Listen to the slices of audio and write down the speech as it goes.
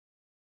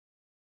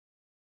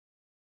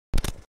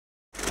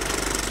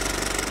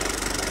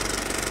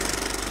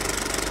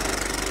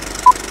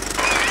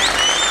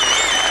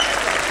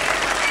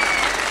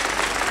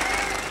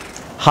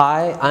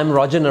Hi, I'm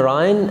Roger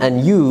Narayan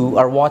and you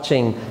are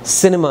watching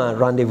Cinema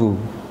Rendezvous.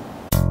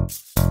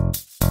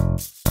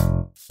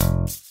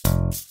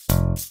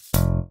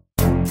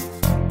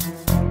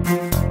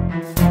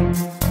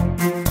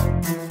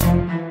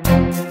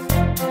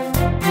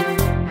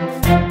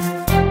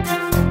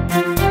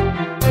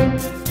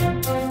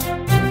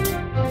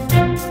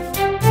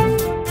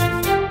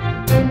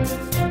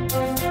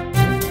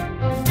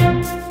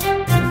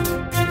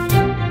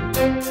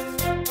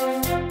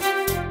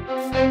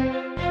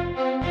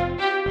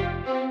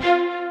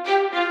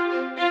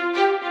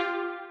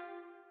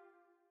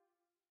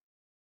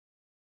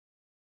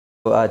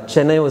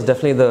 Chennai was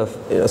definitely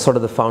the sort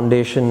of the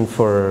foundation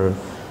for,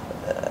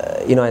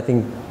 I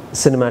think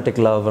cinematic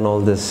love and all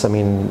this. I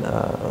mean,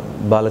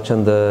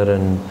 Balachandar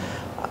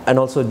and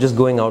also just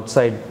going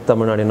outside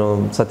Tamil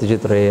Nadu,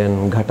 Satyajit Ray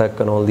and Ghatak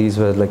and all these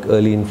were like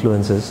early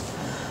influences.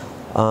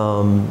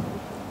 I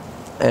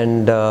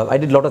did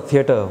a lot of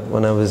theatre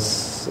when I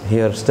was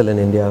here still in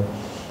India,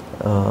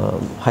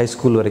 high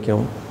school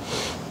varakum.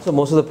 So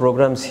most of the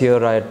programs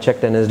here, I had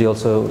checked NSD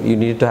also, you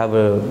need to have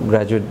a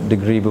graduate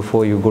degree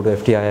before you go to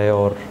FTII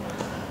or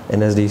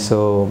NSD.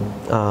 So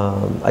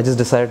I just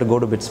decided to go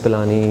to BITS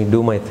Pilani,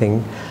 do my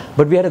thing.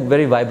 But we had a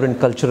very vibrant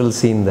cultural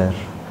scene there.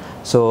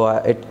 So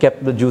it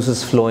kept the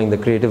juices flowing, the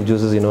creative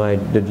juices, I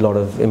did a lot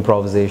of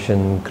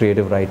improvisation,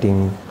 creative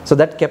writing. So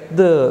that kept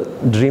the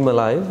dream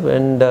alive.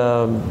 And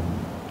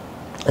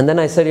then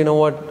I said, you know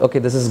what, okay,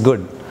 this is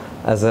good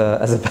as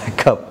a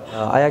backup.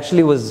 I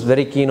actually was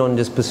very keen on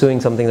just pursuing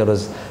something that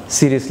was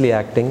seriously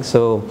acting.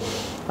 So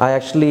I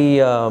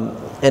actually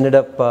ended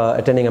up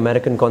attending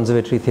American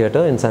Conservatory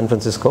Theatre in San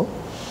Francisco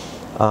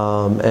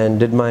and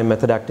did my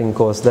method acting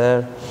course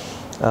there.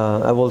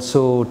 I've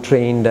also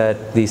trained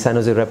at the San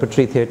Jose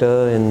Repertory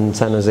Theatre in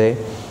San Jose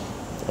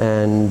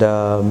and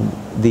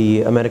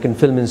the American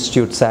Film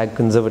Institute SAG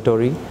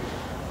Conservatory.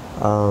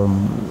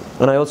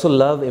 And I also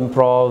love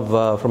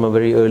improv from a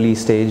very early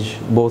stage,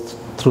 both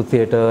through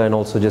theatre and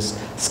also just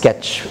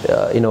sketch,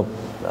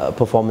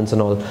 performance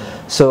and all.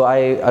 So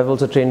I've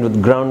also trained with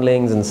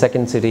Groundlings and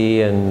Second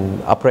City and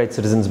Upright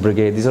Citizens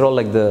Brigade. These are all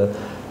like the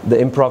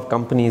improv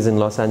companies in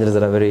Los Angeles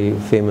that are very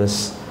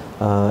famous.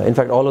 In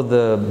fact, all of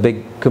the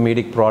big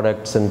comedic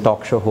products and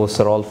talk show hosts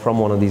are all from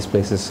one of these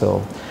places.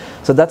 So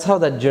that's how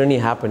that journey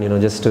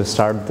happened, just to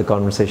start the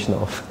conversation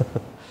off.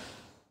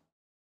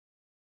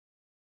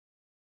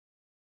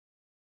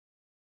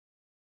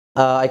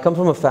 I come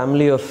from a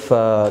family of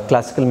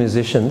classical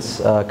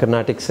musicians,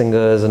 Carnatic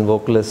singers and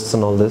vocalists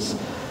and all this.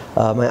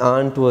 My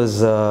aunt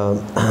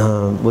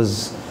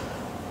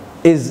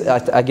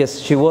I guess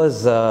she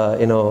was,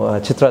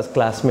 Chitra's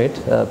classmate,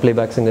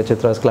 playback singer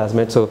Chitra's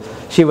classmate. So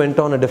she went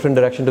on a different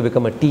direction to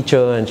become a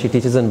teacher, and she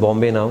teaches in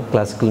Bombay now,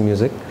 classical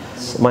music.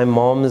 My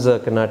mom is a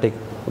Carnatic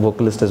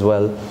vocalist as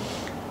well.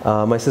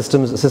 My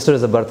sister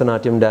is a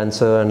Bharatanatyam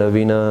dancer and a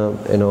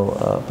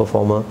Veena,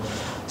 performer.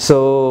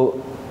 So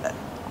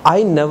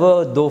I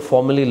never, though,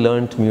 formally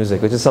learnt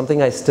music, which is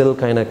something I still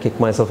kind of kick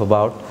myself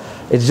about.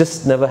 It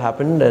just never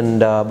happened,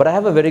 but I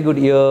have a very good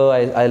ear.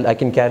 I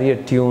can carry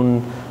a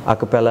tune, a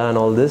cappella and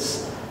all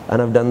this,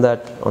 and I've done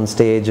that on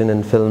stage and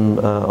in film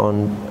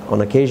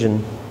on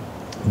occasion.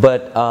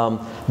 But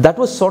that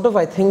was sort of,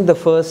 I think, the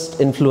first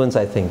influence,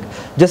 I think.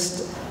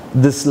 Just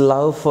this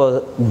love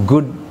for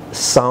good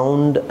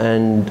sound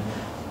and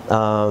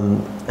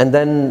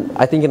then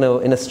I think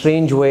in a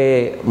strange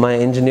way, my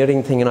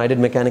engineering thing, I did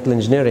mechanical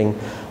engineering.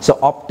 So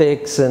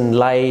optics and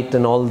light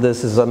and all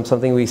this is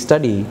something we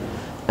study.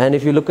 And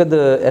if you look at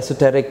the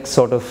esoteric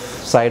sort of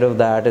side of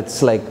that,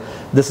 it's like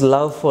this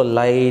love for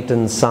light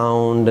and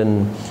sound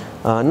and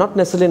not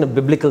necessarily in a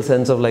biblical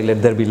sense of like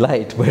let there be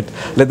light, but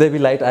let there be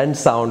light and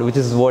sound, which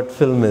is what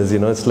film is,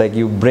 It's like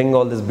you bring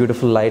all this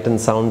beautiful light and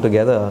sound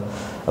together,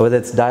 whether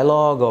it's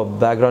dialogue or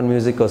background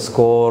music or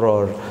score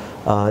or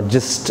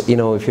just if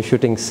you're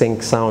shooting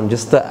sync sound,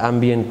 just the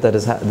ambience that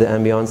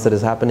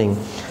is happening,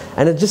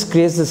 and it just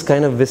creates this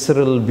kind of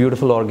visceral,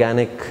 beautiful,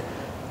 organic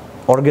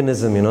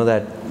organism,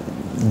 that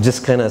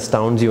just kind of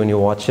astounds you when you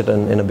watch it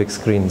in a big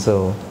screen.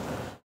 So